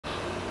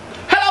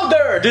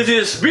there! This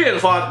is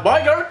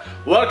Biker.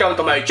 Welcome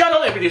to my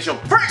channel. If it is your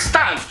first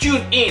time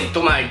tune in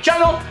to my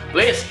channel,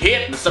 please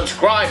hit the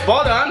subscribe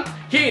button,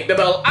 hit the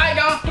bell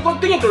icon to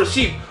continue to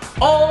receive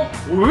all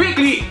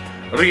weekly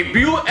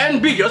review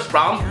and videos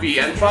from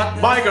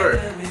Biker.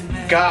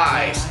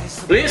 Guys,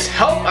 please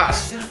help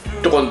us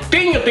to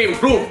continue to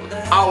improve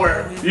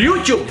our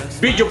YouTube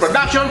video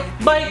production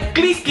by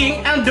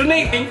clicking and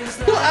donating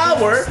to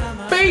our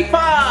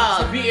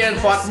PayPal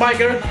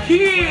Biker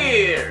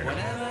here.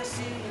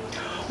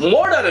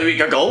 More than a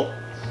week ago,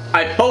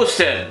 I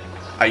posted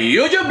a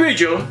YouTube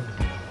video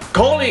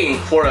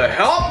calling for a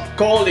help,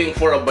 calling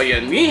for a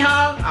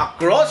Bayanihan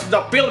across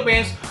the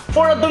Philippines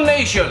for a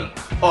donation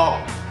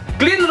of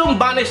Cleanroom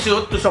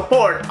bodysuit to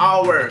support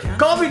our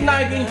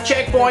COVID19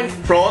 checkpoint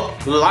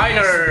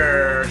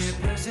frontliners.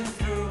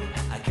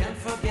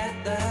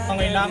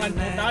 Kailangan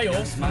po tayo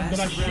ng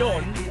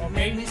donasyon,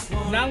 okay,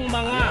 ng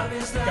mga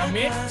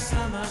gamit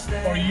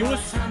for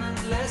use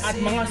at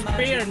mga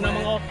spare na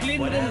mga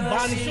Cleanroom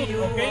bodysuit,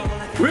 okay?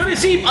 We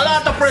receive a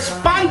lot of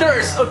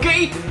responders,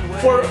 okay,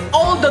 for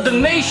all the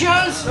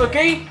donations,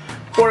 okay,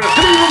 for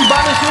Cleanroom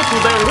bodysuit who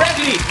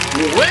directly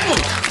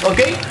went,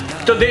 okay,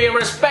 to their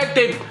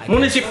respective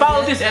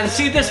municipalities and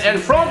cities and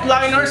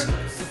frontliners.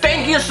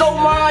 Thank you so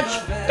much.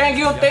 Thank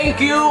you,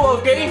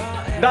 okay?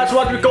 That's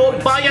what we call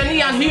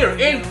Bayanihan here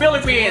in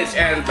Philippines.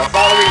 And the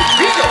following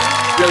video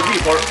will be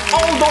for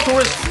all those who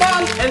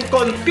respond and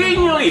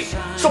continually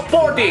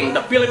supporting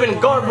the Philippine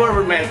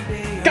government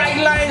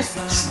guidelines.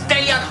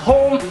 Stay at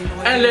home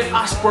and let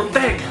us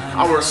protect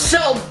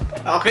ourselves,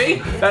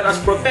 okay? Let us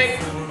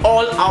protect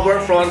all our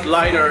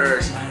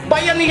frontliners.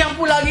 Bayanihan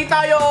po lagi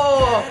tayo.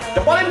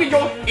 The following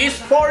video is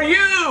for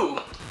you.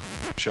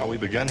 Shall we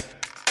begin?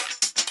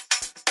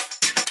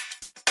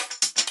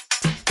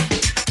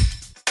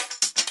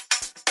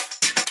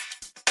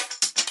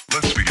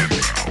 Let's begin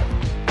now.